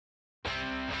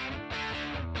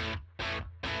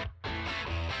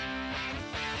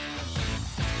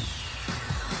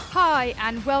Hi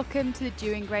and welcome to the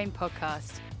Dewing Grain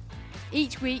podcast.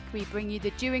 Each week we bring you the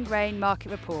Dewing Grain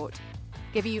market report,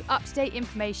 giving you up-to-date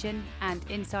information and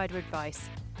insider advice,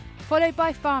 followed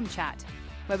by Farm Chat,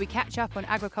 where we catch up on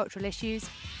agricultural issues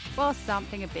while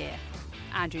sampling a beer,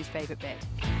 Andrew's favourite bit.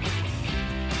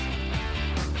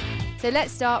 So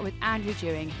let's start with Andrew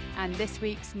Dewing and this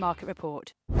week's market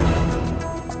report.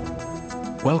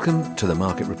 Welcome to the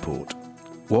market report.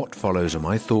 What follows are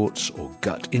my thoughts or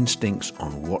gut instincts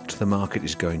on what the market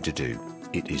is going to do.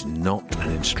 It is not an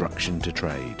instruction to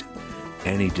trade.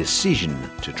 Any decision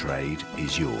to trade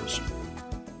is yours.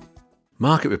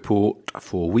 Market report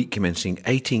for week commencing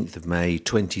 18th of May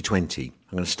 2020.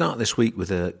 I'm going to start this week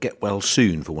with a get well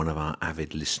soon for one of our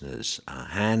avid listeners.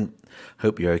 Han,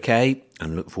 hope you're okay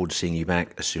and look forward to seeing you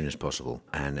back as soon as possible.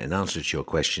 And in answer to your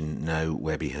question, no,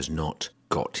 Webby has not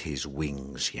got his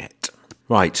wings yet.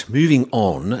 Right, moving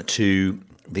on to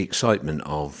the excitement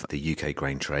of the UK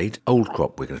grain trade. Old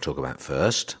crop we're going to talk about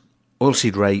first.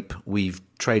 Oilseed rape, we've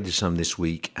traded some this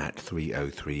week at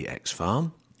 303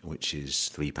 ex-farm, which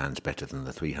is £3 better than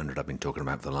the 300 I've been talking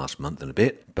about for the last month and a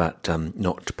bit, but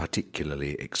not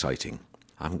particularly exciting.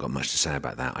 I haven't got much to say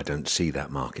about that. I don't see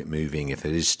that market moving. If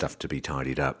there is stuff to be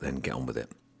tidied up, then get on with it.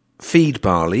 Feed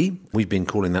barley, we've been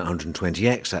calling that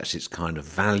 120x, that's its kind of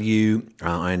value.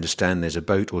 I understand there's a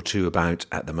boat or two about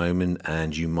at the moment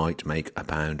and you might make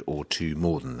 £1 or two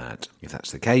more than that. If that's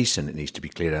the case and it needs to be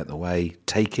cleared out of the way,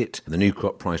 take it. The new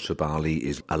crop price for barley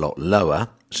is a lot lower,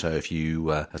 so if you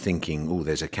are thinking,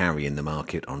 there's a carry in the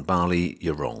market on barley,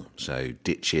 you're wrong. So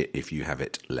ditch it if you have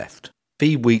it left.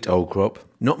 Feed wheat old crop,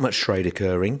 not much trade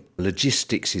occurring.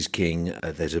 Logistics is king.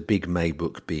 There's a big May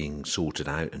book being sorted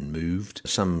out and moved.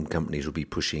 Some companies will be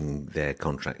pushing their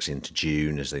contracts into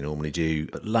June as they normally do,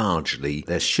 but largely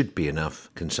there should be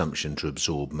enough consumption to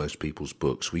absorb most people's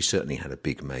books. We certainly had a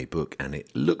big May book and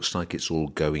it looks like it's all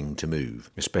going to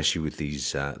move, especially with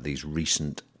these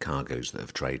recent cargoes that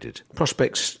have traded.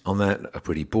 Prospects on that are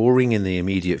pretty boring in the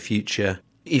immediate future.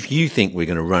 If you think we're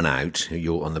going to run out,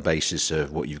 you're on the basis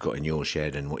of what you've got in your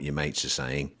shed and what your mates are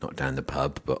saying, not down the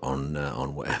pub, but on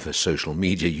whatever social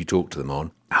media you talk to them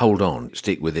on, hold on,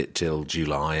 stick with it till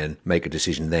July and make a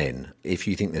decision then. If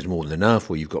you think there's more than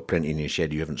enough or you've got plenty in your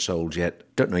shed you haven't sold yet,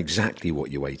 don't know exactly what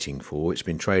you're waiting for. It's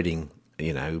been trading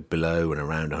below and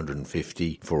around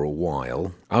 150 for a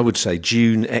while. I would say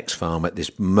June ex-farm at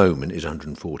this moment is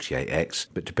 148x,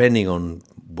 but depending on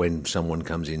when someone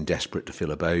comes in desperate to fill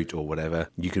a boat or whatever,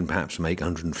 you can perhaps make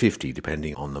 150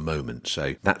 depending on the moment.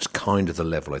 So that's kind of the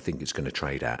level I think it's going to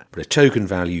trade at. But a token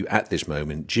value at this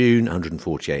moment, June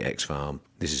 148 ex-farm.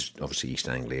 This is obviously East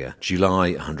Anglia.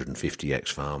 July 150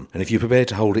 ex-farm. And if you're prepared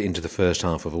to hold it into the first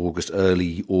half of August,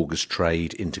 early August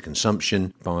trade into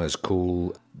consumption, buyer's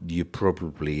call, you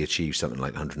probably achieve something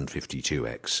like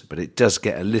 152x. But it does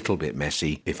get a little bit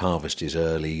messy if harvest is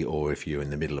early or if you're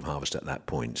in the middle of harvest at that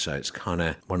point. So it's kind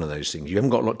of one of those things. You haven't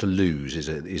got a lot to lose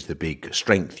is the big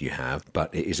strength you have,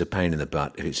 but it is a pain in the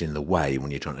butt if it's in the way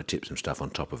when you're trying to tip some stuff on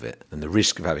top of it. And the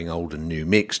risk of having old and new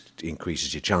mixed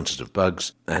increases your chances of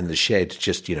bugs. And the shed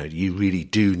just, you really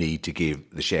do need to give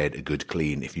the shed a good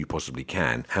clean if you possibly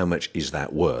can. How much is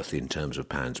that worth in terms of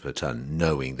pounds per tonne,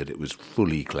 knowing that it was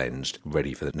fully cleansed,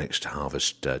 ready for the next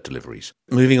harvest deliveries?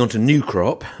 Moving on to new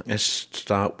crop, let's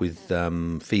start with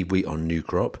feed wheat on new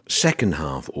crop. Second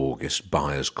half August,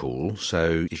 buyer's call.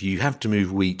 So if you have to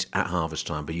move wheat at harvest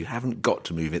time, but you haven't got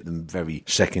to move it the very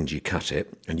second you cut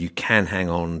it, and you can hang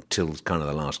on till kind of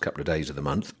the last couple of days of the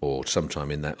month or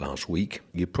sometime in that last week,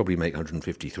 you probably make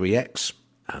 153x.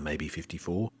 Maybe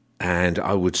 54. And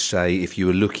I would say if you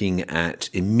were looking at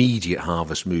immediate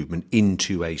harvest movement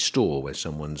into a store where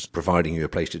someone's providing you a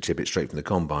place to tip it straight from the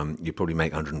combine, you probably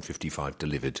make 155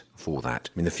 delivered for that.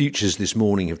 I mean, the futures this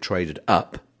morning have traded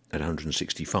up at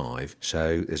 165,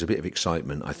 so there's a bit of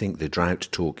excitement. I think the drought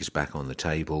talk is back on the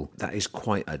table. That is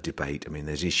quite a debate. I mean,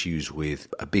 there's issues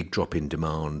with a big drop in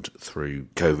demand through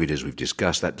COVID, as we've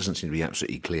discussed. That doesn't seem to be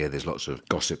absolutely clear. There's lots of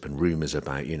gossip and rumours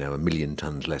about, 1 million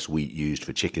tonnes less wheat used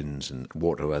for chickens and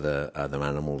what are other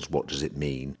animals. What does it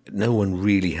mean? No one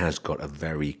really has got a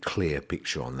very clear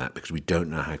picture on that because we don't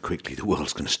know how quickly the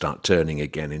world's going to start turning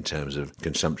again in terms of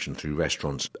consumption through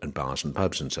restaurants and bars and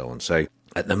pubs and so on. So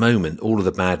at the moment, all of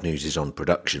the bad news is on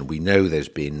production. We know there's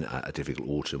been a difficult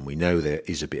autumn. We know there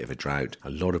is a bit of a drought. A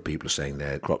lot of people are saying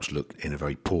their crops look in a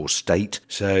very poor state.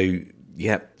 So,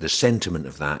 the sentiment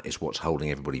of that is what's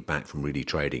holding everybody back from really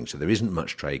trading. So there isn't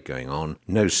much trade going on.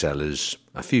 No sellers.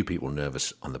 A few people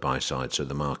nervous on the buy side. So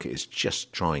the market is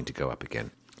just trying to go up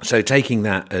again. So taking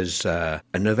that as a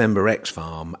November X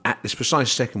farm, at this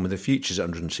precise second with the futures at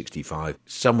 165,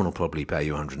 someone will probably pay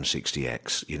you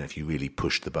 160X, if you really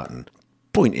push the button.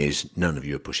 Point is, none of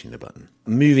you are pushing the button.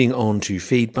 Moving on to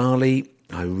feed barley.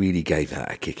 I really gave that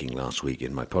a kicking last week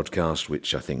in my podcast,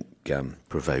 which I think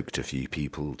provoked a few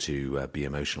people to be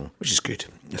emotional, which is good.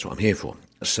 That's what I'm here for.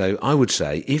 So I would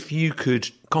say if you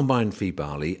could combine feed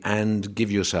barley and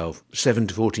give yourself 7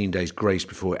 to 14 days grace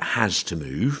before it has to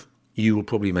move, you will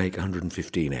probably make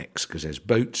 115x, because there's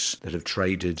boats that have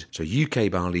traded. So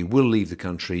UK barley will leave the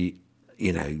country,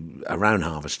 around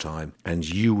harvest time, and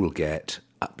you will get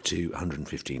up to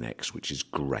 115x, which is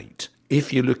great.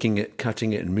 If you're looking at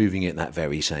cutting it and moving it that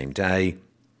very same day,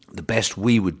 the best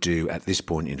we would do at this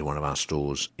point into one of our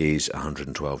stores is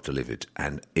 112 delivered,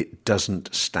 and it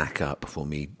doesn't stack up for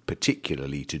me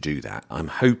particularly to do that. I'm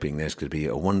hoping there's going to be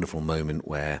a wonderful moment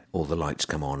where all the lights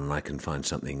come on and I can find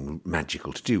something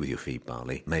magical to do with your feed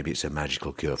barley. Maybe it's a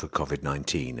magical cure for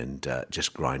COVID-19 and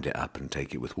just grind it up and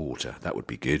take it with water. That would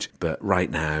be good. But right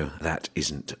now, that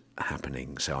isn't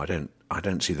happening, so I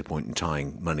don't see the point in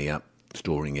tying money up,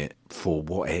 storing it for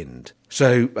what end?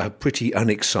 So pretty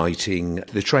unexciting.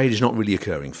 The trade is not really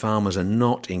occurring. Farmers are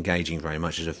not engaging very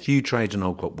much. There's a few trades on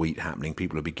old crop wheat happening.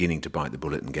 People are beginning to bite the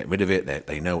bullet and get rid of it.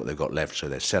 They know what they've got left, so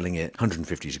they're selling it.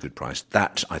 150 is a good price.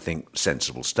 That's, I think,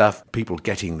 sensible stuff. People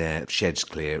getting their sheds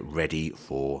clear, ready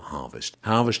for harvest.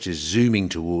 Harvest is zooming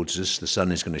towards us. The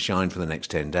sun is going to shine for the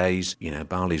next 10 days.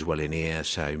 Barley's well in ear,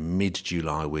 so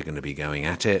mid-July we're going to be going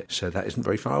at it. So that isn't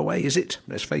very far away, is it?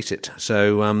 Let's face it.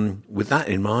 So with that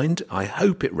in mind, I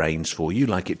hope it rains for you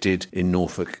like it did in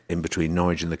Norfolk in between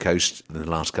Norwich and the coast in the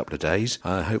last couple of days.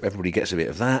 I hope everybody gets a bit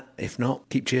of that. If not,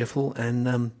 keep cheerful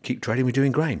and keep trading with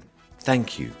Doing Grain.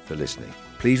 Thank you for listening.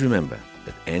 Please remember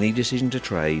that any decision to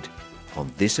trade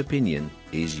on this opinion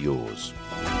is yours.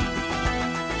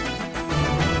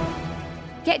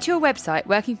 Get your website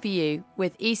working for you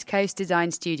with East Coast Design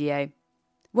Studio.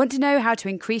 Want to know how to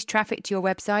increase traffic to your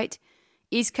website?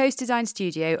 East Coast Design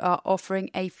Studio are offering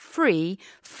a free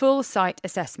full site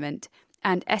assessment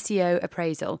and SEO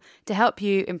appraisal to help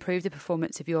you improve the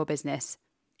performance of your business.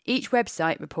 Each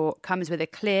website report comes with a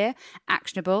clear,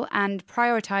 actionable and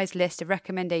prioritised list of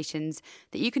recommendations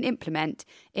that you can implement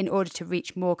in order to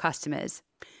reach more customers.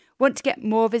 Want to get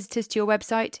more visitors to your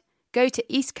website? Go to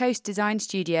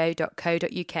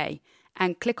eastcoastdesignstudio.co.uk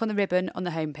and click on the ribbon on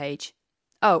the homepage.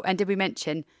 Oh, and did we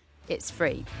mention it's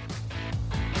free?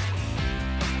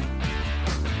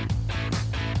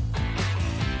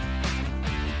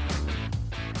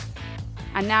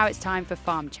 And now it's time for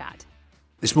Farm Chat.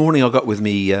 This morning I got with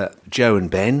me Joe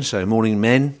and Ben. So morning,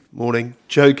 men. Morning.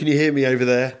 Joe, can you hear me over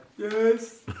there?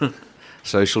 Yes.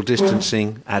 Social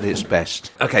distancing at its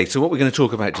best. Okay, so what we're going to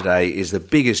talk about today is the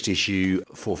biggest issue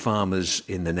for farmers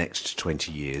in the next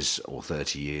 20 years or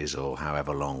 30 years or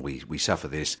however long we suffer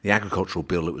this. The agricultural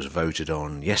bill that was voted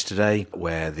on yesterday,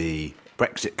 where the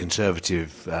Brexit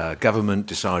Conservative government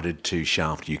decided to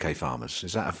shaft UK farmers.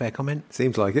 Is that a fair comment?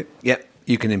 Seems like it. Yep.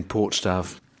 You can import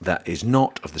stuff that is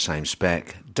not of the same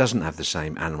spec, doesn't have the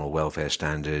same animal welfare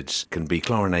standards, can be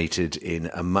chlorinated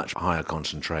in a much higher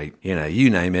concentrate.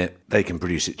 You name it, they can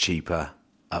produce it cheaper.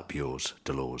 Up yours,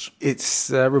 Delors.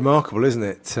 It's remarkable, isn't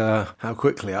it? How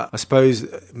quickly. I suppose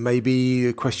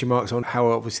maybe question marks on how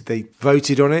obviously they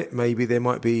voted on it. Maybe there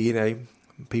might be,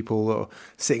 people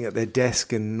sitting at their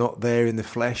desk and not there in the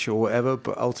flesh or whatever,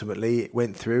 but ultimately it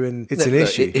went through and it's an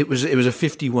issue. It was a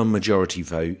 51 majority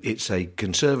vote. It's a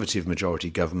Conservative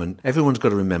majority government. Everyone's got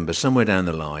to remember somewhere down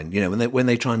the line, when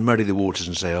they try and muddy the waters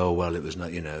and say, oh, well, it was not,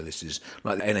 this is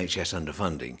like the NHS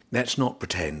underfunding. Let's not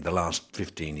pretend the last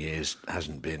 15 years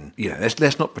hasn't been,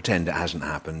 let's not pretend it hasn't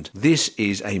happened. This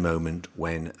is a moment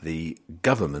when the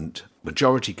government,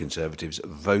 majority Conservatives,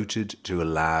 voted to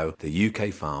allow the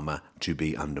UK farmer to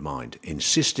be undermined,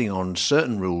 insisting on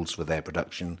certain rules for their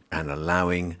production and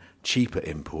allowing cheaper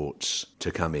imports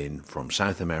to come in from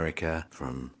South America,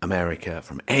 from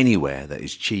anywhere that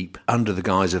is cheap, under the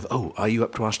guise of, oh, are you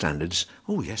up to our standards?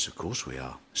 Oh, yes, of course we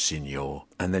are, senor.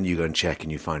 And then you go and check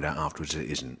and you find out afterwards it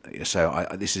isn't. So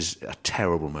this is a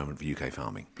terrible moment for UK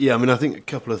farming. Yeah, I think a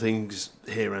couple of things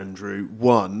here, Andrew.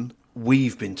 One,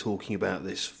 we've been talking about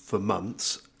this for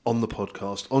months on the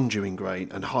podcast, on Doing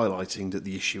Grain, and highlighting that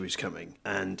the issue is coming.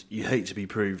 And you hate to be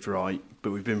proved right, but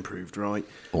we've been proved right.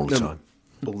 All the time.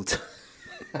 All the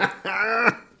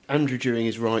time. Andrew Dewing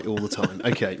is right all the time.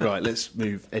 Okay, right, let's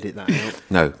edit that out.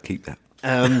 No, keep that.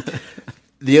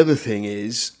 The other thing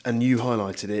is, and you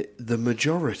highlighted it, the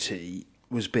majority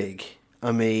was big.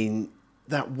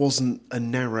 That wasn't a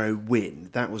narrow win.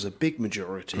 That was a big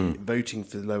majority voting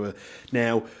for the lower.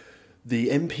 Now, The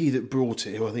MP that brought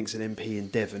it, who I think is an MP in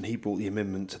Devon, he brought the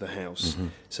amendment to the House.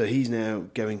 So he's now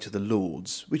going to the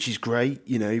Lords, which is great.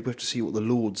 You know, we have to see what the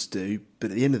Lords do. But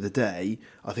at the end of the day,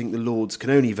 I think the Lords can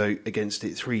only vote against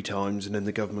it 3 times and then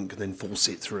the government can then force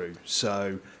it through.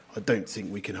 So I don't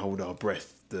think we can hold our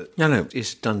breath. No,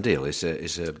 it's a done deal. It's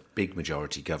a big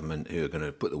majority government who are going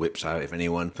to put the whips out if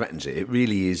anyone threatens it. It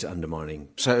really is undermining.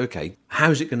 So, okay,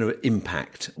 how's it going to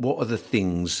impact? What are the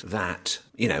things that,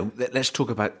 let's talk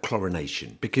about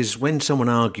chlorination. Because when someone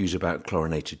argues about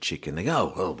chlorinated chicken, they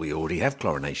go, oh, well, we already have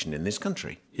chlorination in this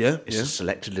country. Yeah. It's a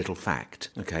selected little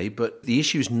fact. Okay, but the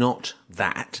issue is not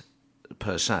that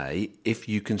per se, if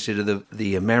you consider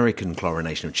the American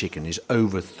chlorination of chicken is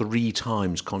over 3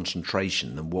 times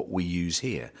concentration than what we use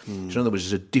here. So in other words,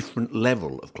 it's a different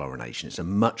level of chlorination. It's a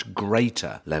much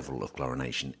greater level of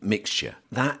chlorination mixture.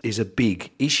 That is a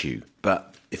big issue.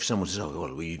 But if someone says, oh,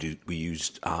 well, we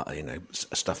used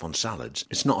stuff on salads,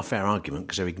 it's not a fair argument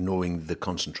because they're ignoring the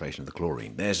concentration of the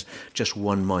chlorine. There's just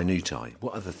one minutiae.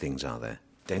 What other things are there?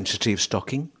 Density of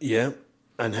stocking? Yeah.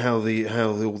 And how all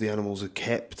the animals are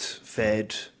kept,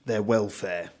 fed, their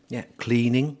welfare. Yeah,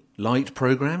 cleaning, light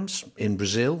programs in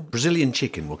Brazil. Brazilian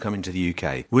chicken will come into the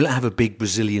UK. Will it have a big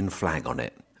Brazilian flag on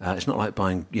it? It's not like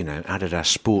buying, Adidas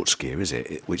sports gear, is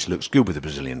it? Which looks good with a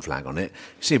Brazilian flag on it.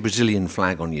 You see a Brazilian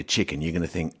flag on your chicken, you're going to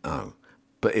think, oh,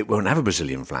 but it won't have a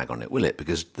Brazilian flag on it, will it?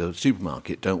 Because the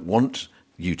supermarket don't want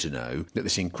you to know that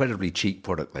this incredibly cheap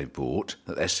product they've bought,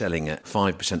 that they're selling at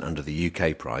 5% under the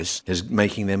UK price, is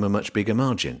making them a much bigger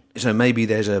margin. So maybe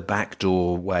there's a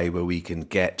backdoor way where we can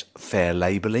get fair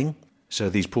labelling. So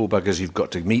these poor buggers who've got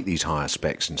to meet these higher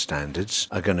specs and standards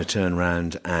are going to turn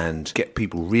around and get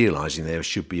people realising there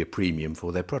should be a premium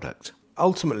for their product.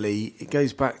 Ultimately, it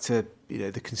goes back to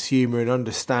the consumer and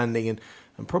understanding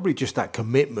and probably just that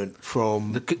commitment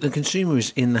from... The consumer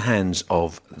is in the hands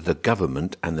of the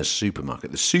government and the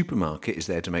supermarket. The supermarket is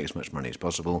there to make as much money as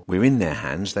possible. We're in their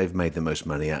hands. They've made the most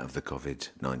money out of the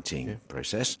COVID-19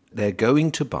 process. They're going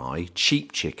to buy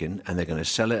cheap chicken and they're going to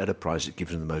sell it at a price that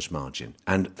gives them the most margin.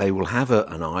 And they will have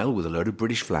an aisle with a load of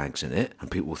British flags in it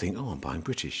and people will think, oh, I'm buying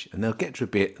British. And they'll get to a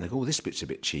bit and they'll go, oh, this bit's a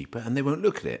bit cheaper, and they won't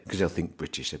look at it because they'll think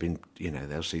British.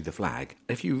 They'll see the flag.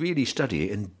 If you really study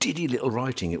it in diddy little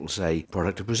writing, it will say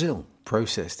product of Brazil.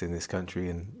 Processed in this country,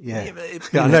 and that's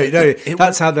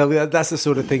the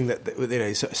sort of thing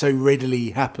that so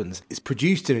readily happens. It's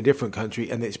produced in a different country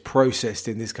and it's processed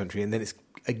in this country, and then it's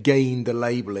again the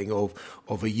labelling of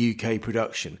a UK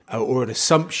production or an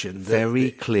assumption that very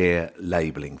clear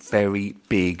labelling, very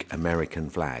big American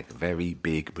flag, very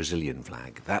big Brazilian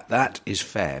flag. That is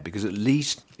fair because at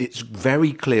least it's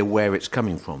very clear where it's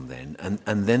coming from then,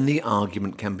 and then the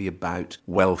argument can be about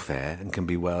welfare and can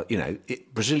be,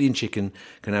 Brazilian chicken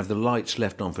can have the lights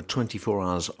left on for 24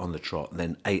 hours on the trot and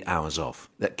then 8 hours off.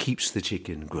 That keeps the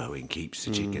chicken growing, keeps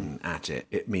the chicken at it.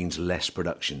 It means less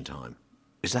production time.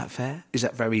 Is that fair? Is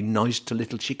that very nice to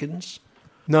little chickens?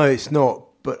 No, it's not.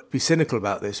 But be cynical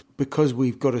about this because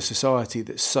we've got a society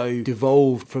that's so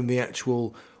devolved from the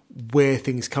actual where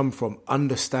things come from,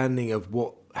 understanding of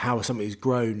how something is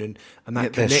grown and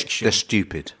that connection. They're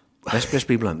stupid. Let's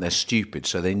be blunt. They're stupid,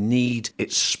 so they need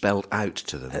it spelled out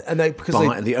to them. And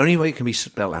the only way it can be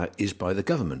spelled out is by the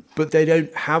government. But they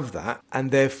don't have that, and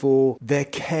therefore their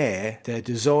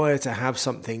desire to have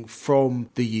something from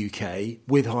the UK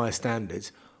with higher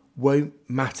standards won't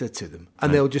matter to them,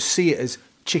 and they'll just see it as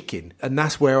chicken, and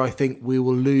that's where I think we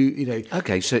will lose.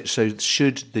 Okay, so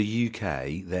should the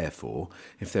UK, therefore,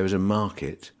 if there was a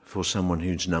market for someone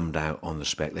who's numbed out on the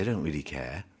spec, they don't really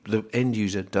care. The end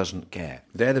user doesn't care.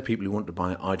 They're the people who want to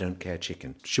buy I don't care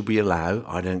chicken. Should we allow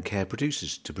I don't care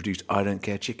producers to produce I don't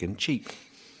care chicken cheap?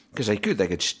 Because they could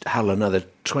hull another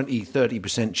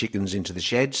 20-30% chickens into the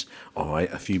sheds. All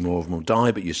right, a few more of them will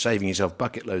die, but you're saving yourself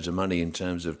bucket loads of money in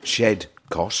terms of shed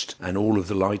cost and all of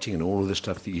the lighting and all of the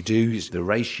stuff that you do. Is the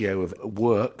ratio of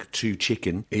work to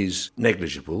chicken is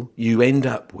negligible. You end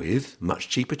up with much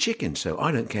cheaper chicken. So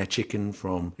I don't care chicken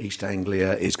from East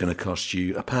Anglia is going to cost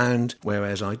you £1,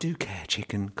 whereas I do care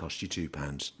chicken costs you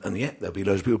 £2. And yet there'll be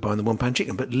loads of people buying the £1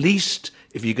 chicken. But at least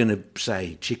if you're going to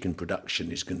say chicken production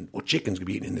chicken's going to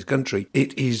be eaten in this country,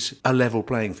 it is a level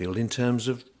playing field in terms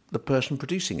of the person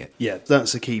producing it. Yeah,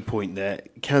 that's a key point there.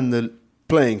 Can the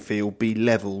playing field be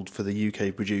levelled for the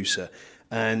UK producer?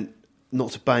 And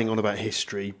not to bang on about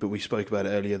history, but we spoke about it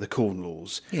earlier, the Corn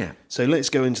Laws. Yeah. So let's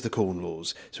go into the Corn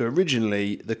Laws. So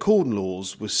originally, the Corn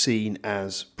Laws was seen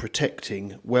as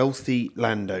protecting wealthy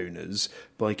landowners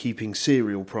by keeping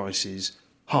cereal prices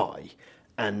high.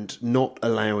 and not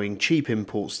allowing cheap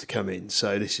imports to come in.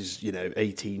 So this is,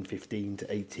 1815 to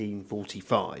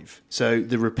 1845. So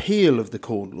the repeal of the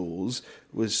Corn Laws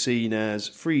was seen as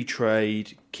free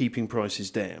trade, keeping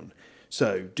prices down.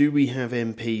 So do we have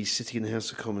MPs sitting in the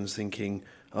House of Commons thinking,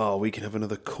 we can have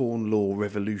another Corn Law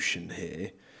revolution here,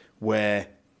 where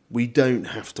we don't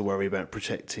have to worry about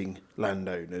protecting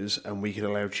landowners and we can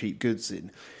allow cheap goods in?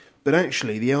 But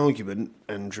actually the argument,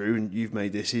 Andrew, and you've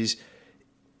made this, is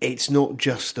it's not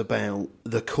just about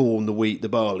the corn, the wheat, the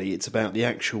barley. It's about the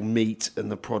actual meat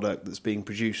and the product that's being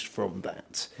produced from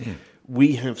that. Yeah.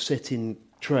 We have set in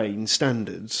train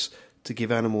standards to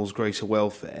give animals greater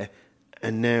welfare,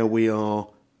 and now we are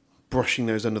brushing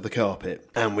those under the carpet.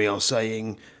 And we are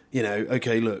saying,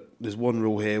 okay, look, there's one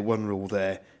rule here, one rule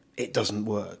there. It doesn't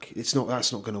work. That's not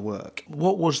going to work.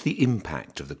 What was the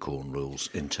impact of the corn rules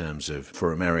in terms of,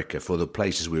 for America, for the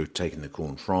places we were taking the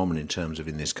corn from, and in terms of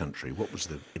in this country? What was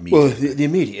the immediate impact? Well, the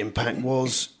immediate impact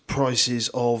was prices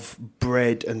of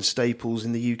bread and staples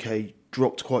in the UK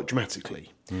dropped quite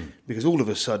dramatically. Because all of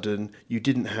a sudden you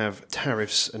didn't have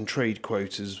tariffs and trade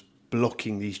quotas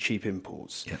blocking these cheap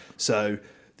imports. Yeah. So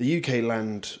the UK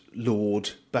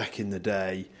landlord back in the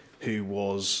day, who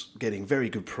was getting very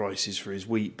good prices for his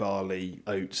wheat, barley,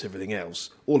 oats, everything else,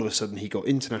 all of a sudden he got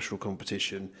international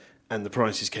competition and the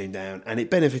prices came down, and it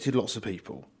benefited lots of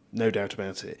people, no doubt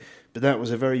about it. But that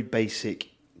was a very basic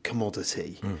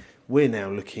commodity. We're now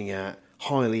looking at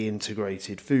highly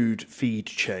integrated feed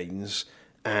chains,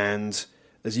 and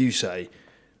as you say,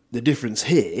 the difference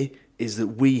here is that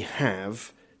we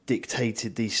have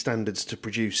dictated these standards to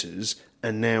producers,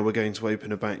 and now we're going to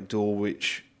open a back door,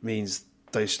 which means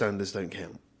those standards don't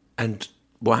count. And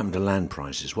what happened to land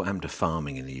prices? What happened to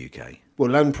farming in the UK? Well,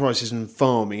 land prices and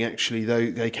farming, actually,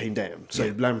 they came down.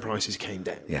 So land prices came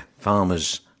down. Yeah,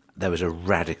 farmers, there was a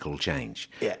radical change.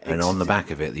 Yeah, and on the back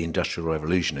of it, the Industrial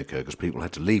Revolution occurred because people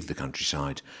had to leave the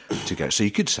countryside to go. So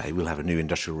you could say we'll have a new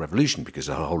Industrial Revolution because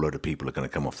a whole load of people are going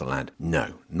to come off the land.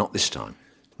 No, not this time.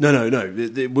 No.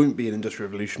 There won't be an industrial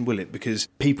revolution, will it? Because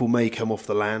people may come off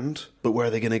the land, but where are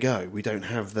they going to go? We don't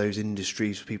have those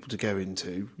industries for people to go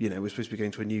into. We're supposed to be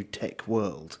going to a new tech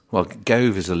world. Well,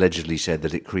 Gove has allegedly said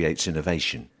that it creates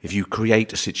innovation. If you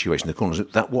create a situation, the corners,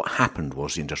 that what happened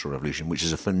was the Industrial Revolution, which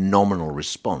is a phenomenal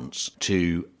response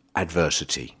to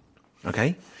adversity.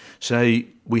 Okay? So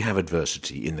we have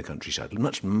adversity in the countryside.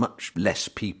 Much, much less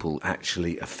people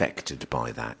actually affected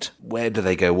by that. Where do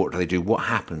they go? What do they do? What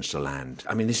happens to land?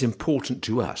 I mean, it's important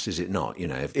to us, is it not?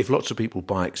 If lots of people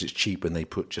buy it because it's cheap and they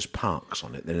put just parks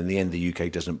on it, then in the end the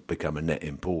UK doesn't become a net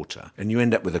importer. And you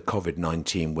end up with a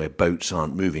COVID-19 where boats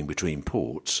aren't moving between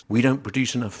ports. We don't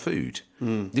produce enough food.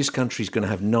 This country's going to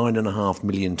have 9.5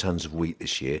 million tonnes of wheat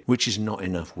this year, which is not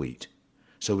enough wheat.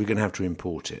 So we're going to have to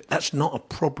import it. That's not a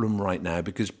problem right now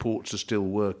because ports are still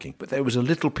working. But there was a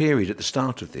little period at the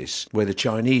start of this where the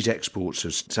Chinese exports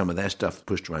of some of their stuff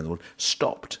pushed around the world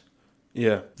stopped.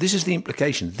 Yeah. This is the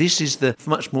implication. This is the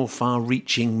much more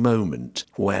far-reaching moment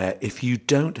where if you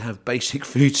don't have basic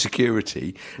food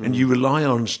security and you rely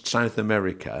on South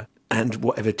America and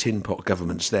whatever tin pot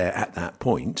government's there at that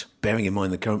point, bearing in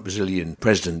mind the current Brazilian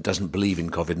president doesn't believe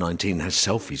in COVID-19 and has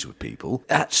selfies with people,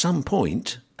 at some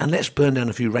point, and let's burn down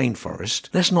a few rainforests,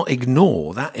 let's not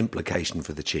ignore that implication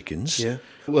for the chickens. Yeah.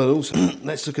 Well, also,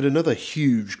 let's look at another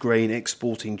huge grain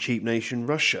exporting cheap nation,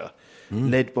 Russia,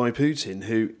 led by Putin,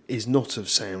 who is not of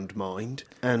sound mind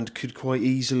and could quite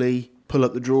easily pull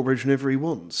up the drawbridge whenever he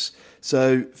wants.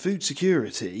 So food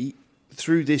security,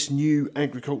 through this new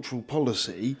agricultural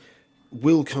policy,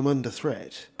 will come under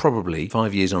threat. Probably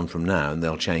 5 years on from now, and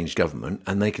they'll change government,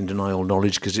 and they can deny all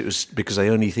knowledge because they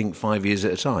only think 5 years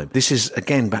at a time. This is,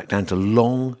 again, back down to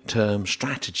long-term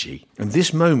strategy. And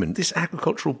this moment, this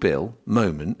agricultural bill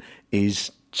moment,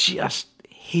 is just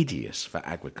hideous for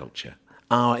agriculture,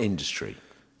 our industry.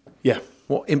 Yeah.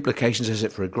 What implications has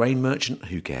it for a grain merchant?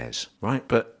 Who cares, right?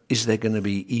 But is there going to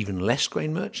be even less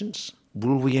grain merchants?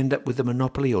 Will we end up with a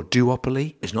monopoly or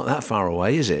duopoly? It's not that far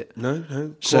away, is it? No,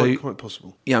 quite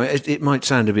possible. Yeah, it might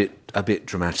sound a bit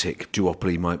dramatic.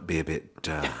 Duopoly might be a bit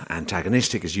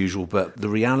antagonistic as usual, but the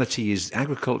reality is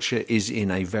agriculture is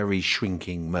in a very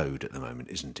shrinking mode at the moment,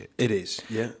 isn't it? It is,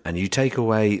 yeah. And you take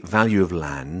away value of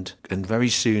land, and very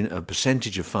soon a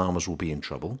percentage of farmers will be in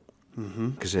trouble.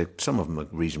 Because some of them are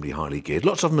reasonably highly geared.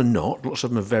 Lots of them are not. Lots of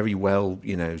them are very well,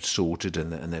 sorted,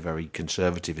 and they're very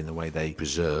conservative in the way they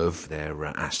preserve their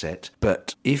asset.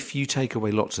 But if you take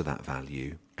away lots of that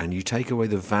value, and you take away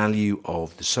the value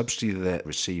of the subsidy that they're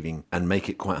receiving and make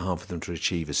it quite hard for them to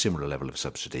achieve a similar level of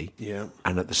subsidy,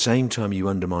 and at the same time you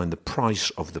undermine the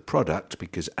price of the product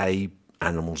because A,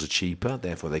 animals are cheaper,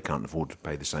 therefore they can't afford to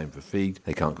pay the same for feed.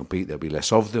 They can't compete, there'll be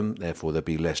less of them, therefore there'll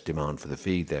be less demand for the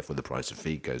feed, therefore the price of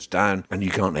feed goes down, and you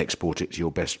can't export it to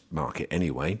your best market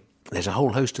anyway. There's a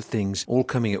whole host of things all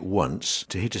coming at once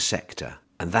to hit a sector,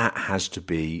 and that has to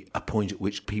be a point at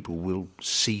which people will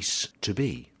cease to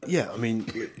be. Yeah, I mean,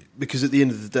 because at the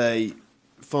end of the day,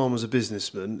 farmers are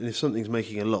businessmen, and if something's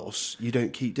making a loss, you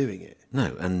don't keep doing it.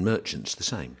 No, and merchants the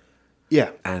same.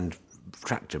 Yeah. And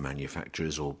tractor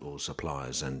manufacturers or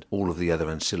suppliers and all of the other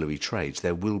ancillary trades,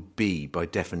 there will be, by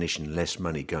definition, less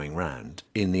money going round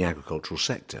in the agricultural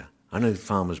sector. I know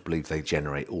farmers believe they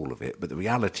generate all of it, but the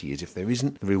reality is if there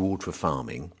isn't the reward for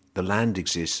farming, the land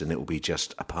exists and it will be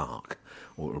just a park,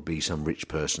 or it will be some rich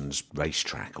person's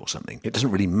racetrack or something. It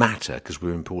doesn't really matter because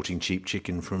we're importing cheap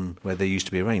chicken from where there used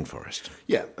to be a rainforest.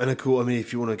 Yeah, and of course, I mean,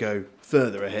 if you want to go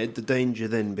further ahead, the danger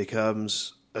then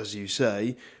becomes, as you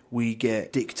say, we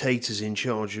get dictators in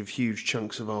charge of huge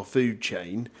chunks of our food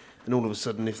chain, and all of a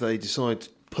sudden, if they decide to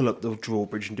pull up the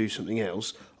drawbridge and do something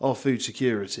else, our food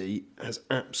security has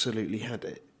absolutely had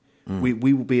it. We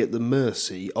will be at the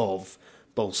mercy of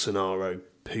Bolsonaro,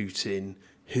 Putin,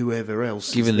 whoever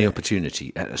else. Given the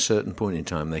opportunity, at a certain point in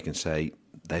time, they can say,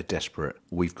 they're desperate,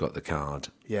 we've got the card,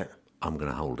 Yeah. I'm going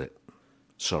to hold it.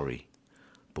 Sorry,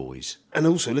 boys. And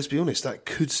also, let's be honest, that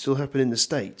could still happen in the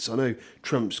States. I know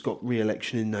Trump's got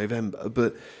re-election in November,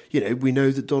 but, we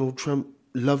know that Donald Trump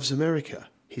loves America.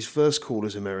 His first call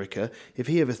is America. If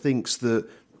he ever thinks that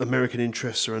American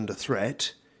interests are under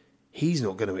threat, he's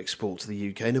not going to export to the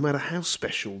UK, no matter how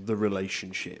special the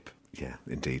relationship. Yeah,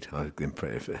 indeed. I've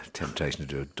temptation to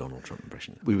do a Donald Trump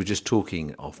impression. We were just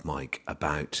talking off mic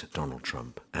about Donald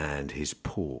Trump and his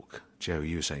pork. Joe,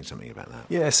 you were saying something about that.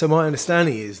 Yeah, so my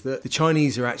understanding is that the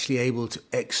Chinese are actually able to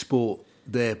export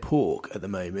their pork at the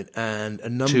moment, and a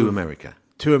number To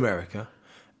America.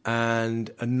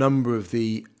 And a number of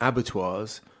the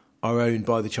abattoirs are owned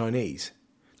by the Chinese,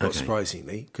 not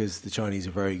surprisingly, because the Chinese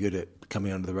are very good at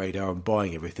coming under the radar and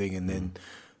buying everything, and then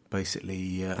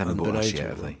basically Haven't bought us yet,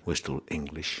 have they? We're still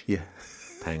English. Yeah.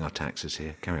 Paying our taxes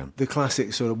here. Carry on. The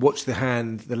classic sort of watch the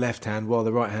hand, the left hand, while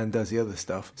the right hand does the other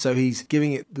stuff. So he's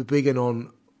giving it the big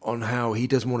one on how he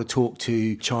doesn't want to talk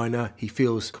to China. He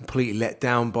feels completely let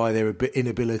down by their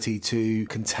inability to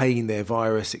contain their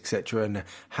virus, etc., and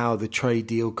how the trade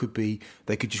deal could be,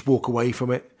 they could just walk away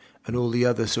from it, and all the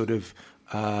other sort of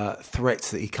threats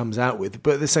that he comes out with.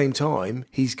 But at the same time,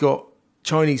 he's got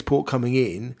Chinese pork coming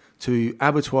in to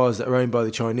abattoirs that are owned by the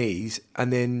Chinese,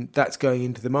 and then that's going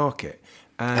into the market.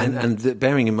 And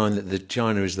bearing in mind that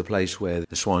China is the place where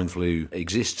the swine flu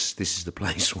exists, this is the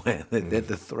place where the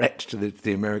threat to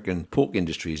the American pork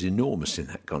industry is enormous in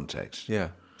that context. Yeah.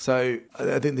 So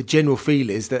I think the general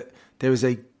feel is that there is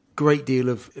a great deal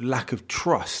of lack of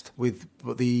trust with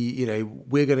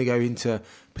we're going to go into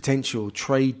potential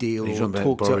trade deal. You're talking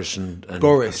about Boris and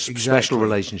Boris, a exactly. Special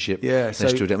relationship. Yeah. So,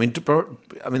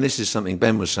 I mean, this is something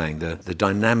Ben was saying, the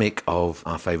dynamic of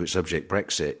our favourite subject,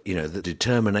 Brexit, the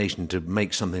determination to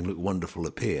make something look wonderful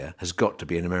appear has got to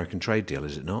be an American trade deal,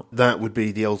 is it not? That would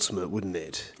be the ultimate, wouldn't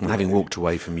it? And having walked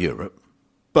away from Europe.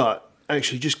 But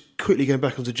actually, just quickly going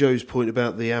back onto Joe's point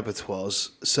about the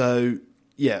abattoirs. So,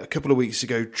 yeah, a couple of weeks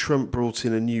ago, Trump brought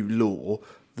in a new law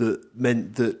that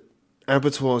meant that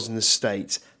abattoirs in the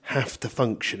States have to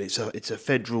function. It's a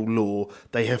federal law.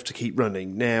 They have to keep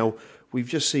running. Now, we've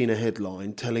just seen a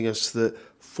headline telling us that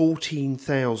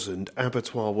 14,000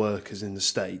 abattoir workers in the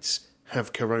States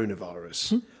have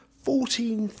coronavirus.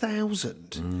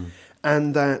 14,000.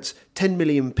 And that 10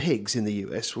 million pigs in the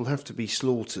US will have to be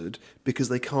slaughtered because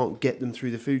they can't get them through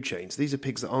the food chain. So these are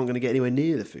pigs that aren't going to get anywhere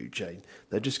near the food chain.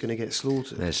 They're just going to get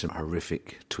slaughtered. There's some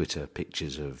horrific Twitter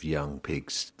pictures of young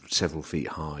pigs several feet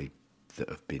high that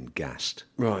have been gassed.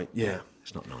 Right, yeah.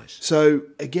 It's not nice. So,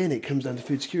 again, it comes down to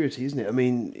food security, isn't it? I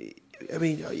mean,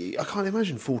 I can't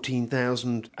imagine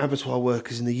 14,000 abattoir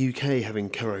workers in the UK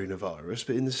having coronavirus,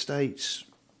 but in the States,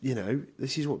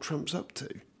 this is what Trump's up to.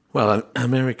 Well,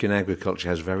 American agriculture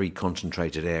has very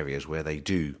concentrated areas where they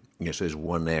do. So there's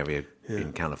one area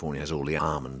in California has all the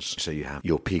almonds. So you have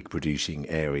your pig-producing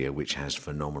area, which has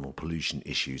phenomenal pollution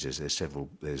issues. There's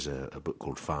a book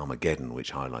called Farmageddon,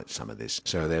 which highlights some of this.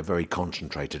 So they're very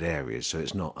concentrated areas. So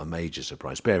it's not a major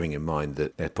surprise, bearing in mind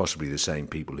that they're possibly the same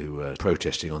people who are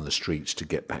protesting on the streets to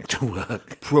get back to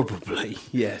work. Probably,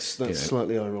 yes. That's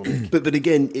slightly ironic. But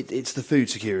again, it's the food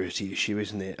security issue,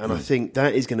 isn't it? And I think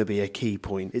that is going to be a key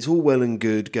point. It's all well and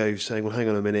good saying, well, hang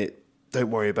on a minute, don't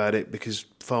worry about it because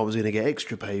farmers are going to get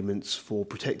extra payments for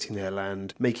protecting their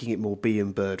land, making it more bee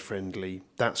and bird friendly.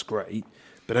 That's great.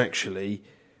 But actually,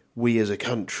 we as a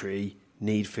country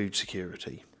need food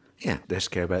security. Yeah, let's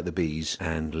care about the bees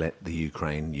and let the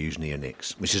Ukraine use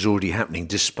neonics, which is already happening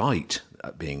despite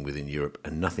being within Europe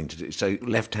and nothing to do. So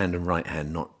left hand and right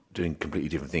hand not doing completely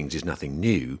different things is nothing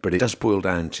new, but it does boil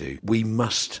down to we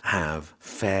must have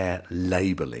fair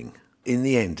labelling. In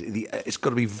the end, it's got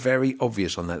to be very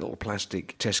obvious on that little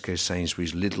plastic Tesco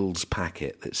Sainsbury's Lidl's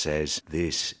packet that says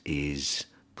this is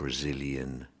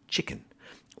Brazilian chicken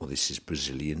or this is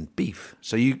Brazilian beef.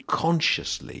 So you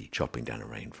consciously chopping down a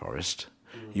rainforest,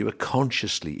 you are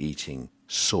consciously eating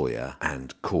soya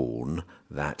and corn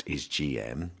that is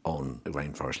GM on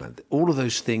rainforest land. All of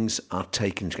those things are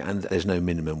taken into account, and there's no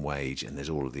minimum wage, and there's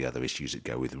all of the other issues that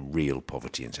go with real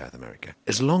poverty in South America.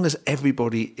 As long as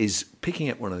everybody is picking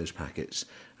up one of those packets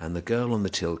and the girl on the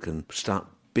till can start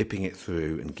bipping it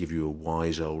through and give you a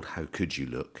wise old how could you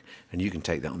look, and you can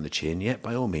take that on the chin, yet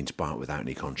by all means buy it without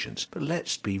any conscience. But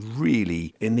let's be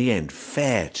really, in the end,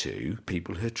 fair to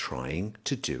people who are trying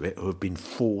to do it, or have been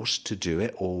forced to do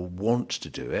it, or want to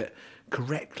do it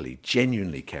correctly,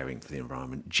 genuinely caring for the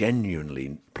environment,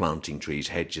 genuinely planting trees,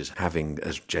 hedges, having,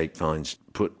 as Jake Fines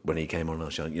put when he came on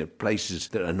our show, places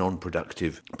that are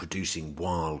non-productive, producing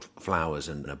wild flowers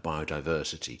and a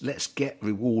biodiversity. Let's get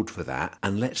reward for that,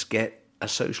 and let's get a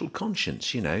social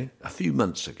conscience. A few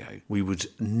months ago, we would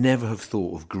never have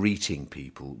thought of greeting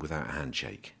people without a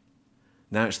handshake.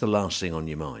 Now it's the last thing on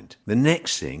your mind. The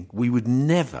next thing, we would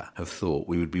never have thought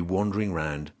we would be wandering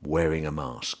around wearing a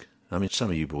mask. I mean, some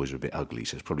of you boys are a bit ugly,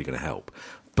 so it's probably going to help.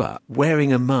 But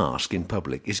wearing a mask in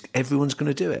public, everyone's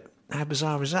going to do it. How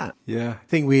bizarre is that? Yeah, I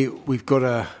think we've got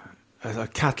a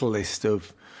catalyst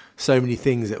of so many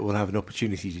things that will have an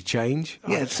opportunity to change.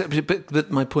 Yeah,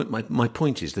 but my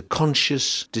point is the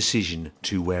conscious decision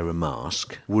to wear a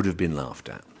mask would have been laughed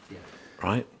at,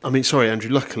 right? I mean, sorry, Andrew,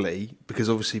 luckily, because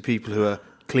obviously people who are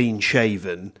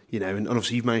clean-shaven, and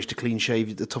obviously you've managed to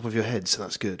clean-shave at the top of your head, so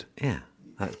that's good. Yeah,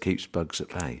 that keeps bugs at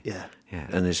bay. Yeah. Yeah,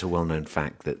 and it's a well-known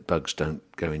fact that bugs don't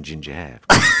go in ginger hair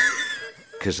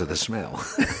because of the smell.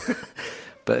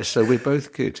 But so we're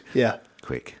both good. Yeah.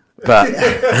 Quick.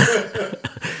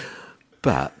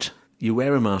 But you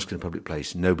wear a mask in a public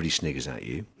place, nobody sniggers at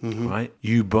you, right?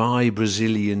 You buy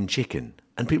Brazilian chicken,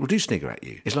 and people do snigger at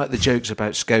you. It's like the jokes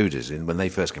about Skodas when they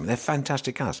first came in. They're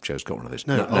fantastic cars. Joe's got one of those.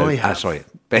 No, I have. Sorry,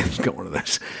 Ben's got one of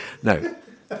those.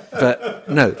 But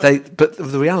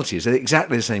the reality is they're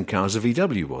exactly the same car as the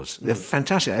VW was. They're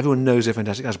fantastic. Everyone knows they're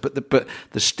fantastic cars. But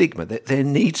the stigma, there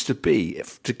needs to be,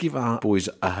 to give our boys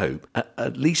a hope,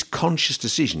 at least conscious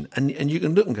decision. And you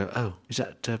can look and go, oh, is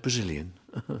that Brazilian?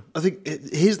 I think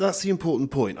that's the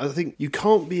important point. I think you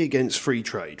can't be against free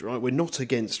trade, right? We're not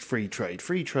against free trade.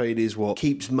 Free trade is what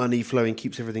keeps money flowing,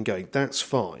 keeps everything going. That's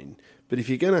fine. But if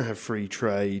you're going to have free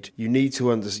trade, you need to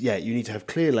you need to have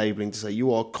clear labelling to say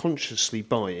you are consciously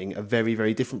buying a very,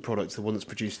 very different product to the one that's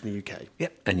produced in the UK.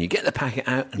 Yep, and you get the packet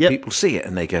out and people see it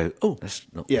and they go, oh, that's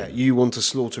not... Yeah, you want to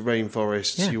slaughter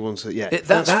rainforests, you want to... Yeah,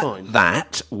 that's fine.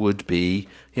 That would be...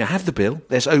 have the bill.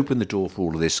 Let's open the door for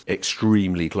all of this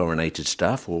extremely chlorinated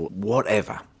stuff or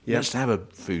whatever. Yep. Let's have a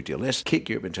food deal. Let's kick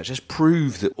Europe in touch. Let's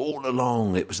prove that all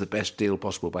along it was the best deal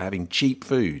possible by having cheap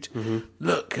food. Mm-hmm.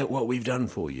 Look at what we've done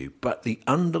for you. But the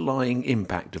underlying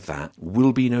impact of that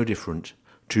will be no different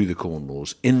to the Corn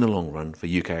Laws in the long run for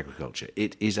UK agriculture.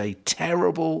 It is a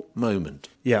terrible moment.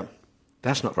 Yeah.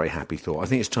 That's not a very happy thought. I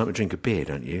think it's time to drink a beer,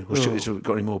 don't you? Or have we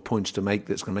got any more points to make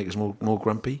that's going to make us more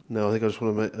grumpy? No, I think I just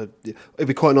want to make... it'd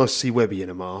be quite nice to see Webby in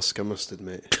a mask, I must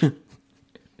admit.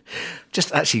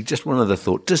 Just one other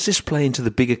thought. Does this play into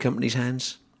the bigger companies'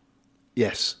 hands?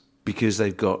 Yes. Because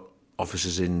they've got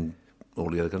offices in all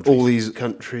the other countries? All these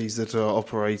countries that are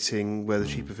operating where the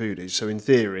cheaper food is. So in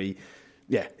theory,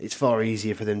 it's far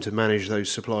easier for them to manage those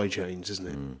supply chains, isn't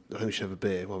it? I think we should have a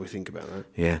beer while we think about that.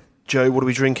 Yeah. Joe, what are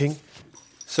we drinking?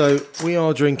 So we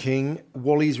are drinking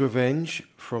Wally's Revenge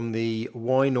from the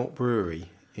Why Not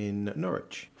Brewery in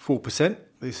Norwich. 4%.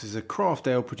 This is a craft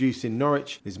ale produced in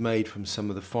Norwich. It's made from some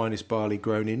of the finest barley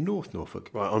grown in North Norfolk.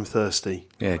 Right, I'm thirsty.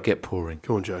 Yeah, get pouring.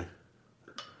 Come on, Joe.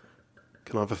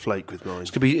 Can I have a flake with mine?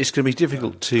 It's going to be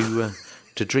difficult to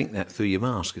drink that through your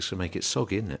mask. It's going to make it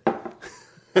soggy, isn't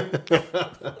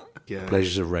it? Yeah.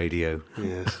 Pleasures of radio.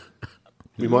 Yes.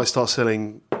 We might start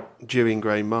selling Dewing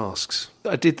Grain masks.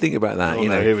 I did think about that.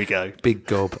 Here we go. Big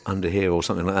gob under here or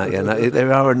something like that. Yeah, no,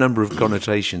 there are a number of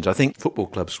connotations. I think football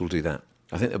clubs will do that.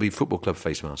 I think there'll be football club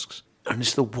face masks. And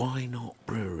it's the Why Not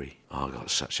Brewery. Oh, I've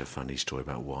got such a funny story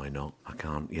about Why Not. I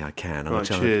can't. Yeah, I can. I'm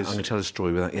cheers. going to tell a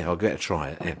story without... Yeah, I'll get a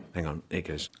try it. Yeah, hang on. Here it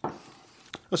goes.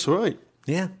 That's all right.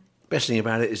 Yeah. Best thing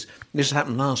about it is this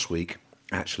happened last week.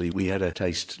 Actually, we had a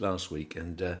taste last week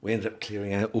and we ended up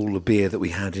clearing out all the beer that we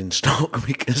had in stock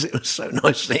because it was so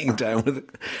nice sitting down with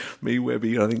me,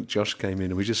 Webby, and I think Josh came in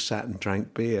and we just sat and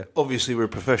drank beer. Obviously, we're a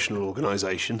professional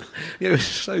organisation. Yeah, it was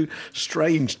so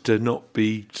strange to not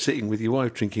be sitting with your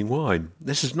wife drinking wine.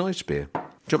 This is nice beer.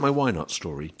 Do you want my Why Not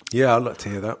story? Yeah, I'd like to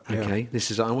hear that. Yeah. Okay,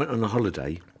 I went on a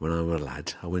holiday when I was a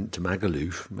lad. I went to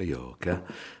Magaluf, Mallorca,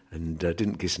 and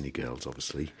didn't kiss any girls,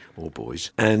 obviously, or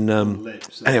boys. And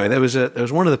anyway, there was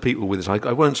one of the people with us.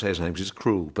 I won't say his name because it's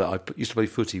cruel, but I used to play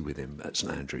footy with him at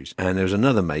St Andrews. And there was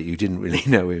another mate who didn't really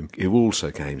know him, who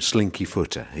also came, Slinky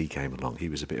Footer. He came along. He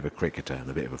was a bit of a cricketer and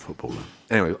a bit of a footballer.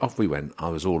 Anyway, off we went. I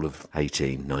was all of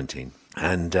 18, 19.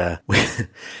 And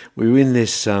we were in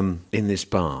this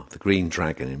bar, the Green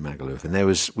Dragon in Magaluf,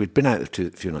 and we'd been out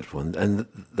a few nights before, and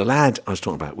the lad I was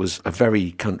talking about was a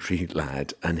very country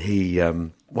lad, and he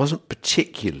wasn't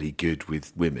particularly good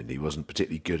with women. He wasn't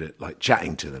particularly good at like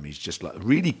chatting to them. He's just like a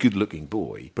really good-looking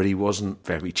boy, but he wasn't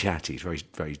very chatty. He's very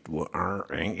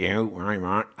thank you very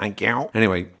much, thank you.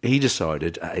 Anyway, he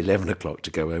decided at 11 o'clock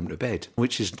to go home to bed,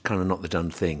 which is kind of not the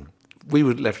done thing. We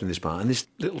were left in this bar, and this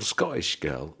little Scottish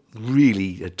girl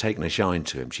really had taken a shine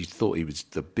to him. She thought he was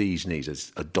the bee's knees,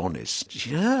 as Adonis. She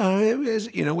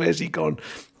said, where's he gone?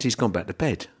 He's gone back to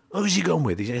bed. Oh, who's he gone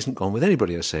with? He hasn't gone with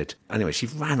anybody, I said. Anyway, she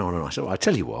ran on, and I said, well, I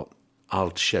tell you what,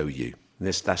 I'll show you. And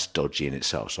that's dodgy in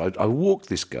itself. So I walked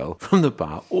this girl from the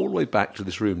bar all the way back to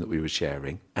this room that we were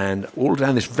sharing, and all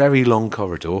down this very long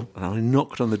corridor, and I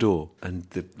knocked on the door, and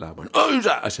the lad went, oh, who's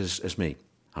that? I said, it's me.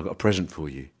 I've got a present for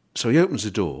you. So he opens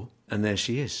the door, and there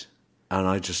she is. And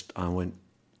I went,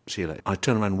 see you later. I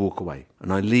turn around and walk away.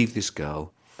 And I leave this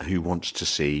girl who wants to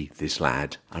see this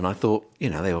lad. And I thought,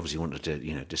 they obviously wanted to,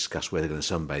 discuss whether they're going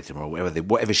to sunbathe him or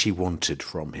whatever she wanted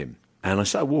from him. And I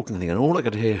started walking the thing, and all I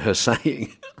could hear her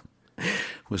saying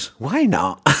was, why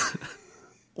not?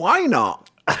 Why not?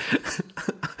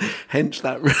 Hence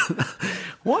that.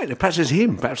 Why? Perhaps it's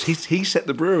him. Perhaps he set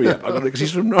the brewery up. I got it because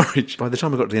he's from Norwich. By the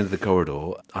time I got to the end of the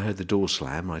corridor, I heard the door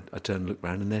slam. I turned and looked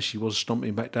round, and there she was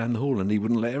stomping back down the hall, and he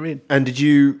wouldn't let her in. And did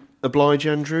you oblige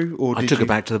Andrew, or I took her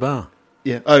back to the bar?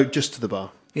 Yeah. Oh, just to the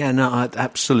bar. Yeah. No.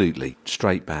 absolutely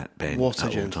straight back, Ben. What a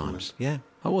at gentleman. all times. Yeah,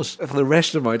 I was. For the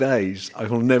rest of my days, I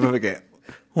will never forget.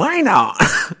 Why not?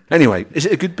 Anyway, is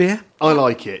it a good beer? I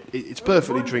like it. It's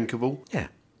perfectly drinkable. Yeah.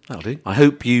 That'll do. I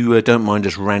hope you don't mind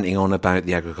us ranting on about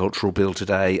the agricultural bill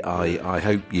today. I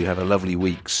hope you have a lovely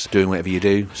week's doing whatever you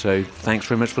do. So thanks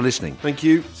very much for listening. Thank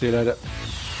you. See you later.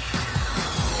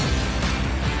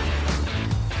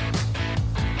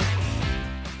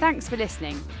 Thanks for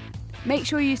listening. Make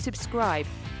sure you subscribe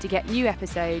to get new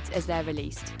episodes as they're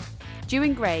released.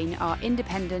 Dewing Grain are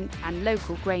independent and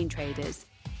local grain traders.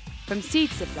 From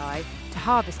seed supply to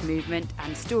harvest movement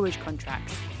and storage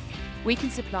contracts, we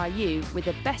can supply you with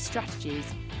the best strategies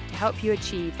to help you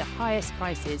achieve the highest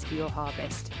prices for your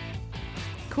harvest.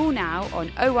 Call now on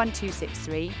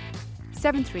 01263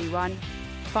 731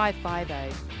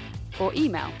 550 or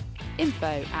email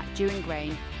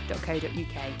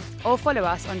info@dewinggrain.co.uk or follow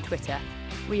us on Twitter.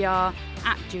 We are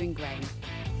 @DewingGrain.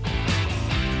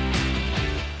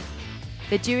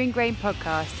 The Dewing Grain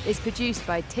podcast is produced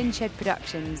by Tin Shed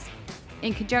Productions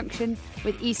in conjunction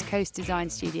with East Coast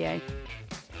Design Studio.